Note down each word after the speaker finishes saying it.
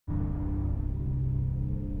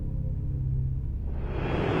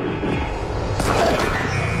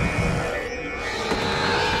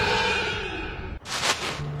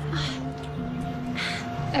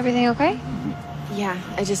Everything okay? Yeah,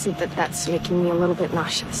 I just think that that's making me a little bit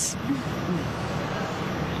nauseous.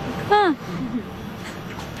 Huh.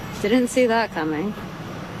 Didn't see that coming.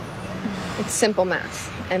 It's simple math.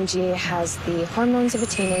 MG has the hormones of a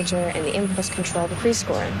teenager and the impulse control of a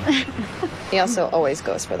preschooler. He also always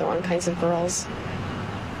goes for the wrong kinds of girls.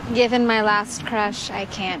 Given my last crush, I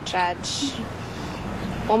can't judge.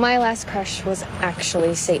 Well, my last crush was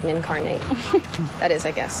actually Satan incarnate. That is,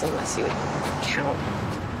 I guess, unless you would count.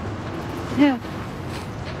 Yeah.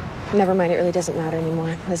 Never mind, it really doesn't matter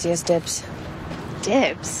anymore. Lizzie has dibs.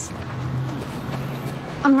 Dibs?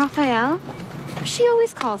 On Raphael? She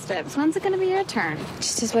always calls dibs. When's it gonna be your turn?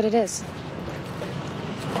 Just is what it is.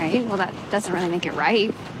 Right? Well, that doesn't really make it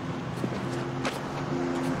right.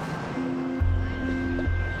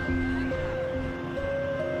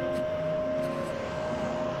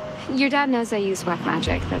 Your dad knows I use whack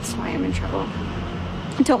magic. That's why I'm in trouble.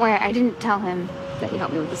 Don't worry, I didn't tell him that you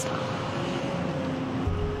helped me with the stuff.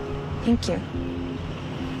 Thank you.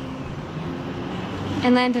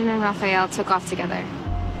 And Landon and Raphael took off together.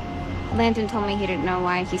 Landon told me he didn't know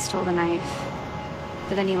why he stole the knife.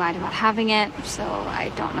 But then he lied about having it, so I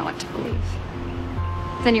don't know what to believe.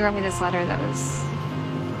 Then you wrote me this letter that was...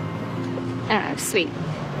 I don't know, sweet.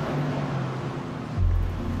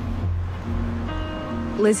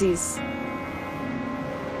 Lizzie's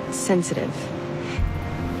sensitive.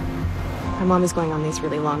 My mom is going on these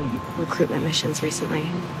really long recruitment missions recently.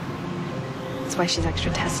 That's why she's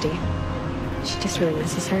extra testy. She just really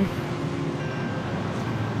misses her.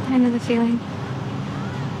 I know the feeling.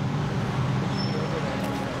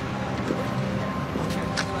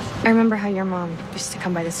 I remember how your mom used to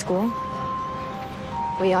come by the school.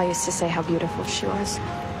 We all used to say how beautiful she was.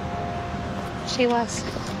 She was.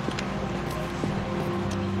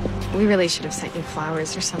 We really should have sent you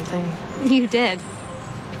flowers or something. You did.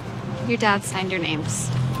 Your dad signed your names.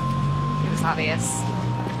 It was obvious.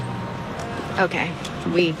 Okay,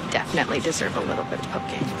 we definitely deserve a little bit of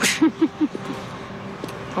poking.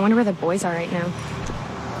 I wonder where the boys are right now.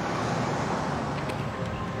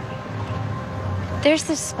 There's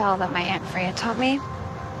this spell that my Aunt Freya taught me.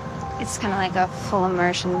 It's kind of like a full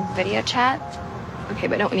immersion video chat. Okay,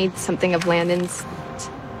 but don't we need something of Landon's?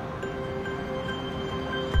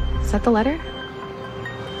 Is that the letter?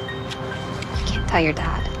 You can't tell your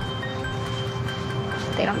dad.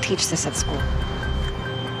 They don't teach this at school.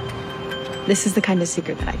 This is the kind of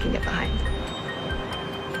secret that I can get behind.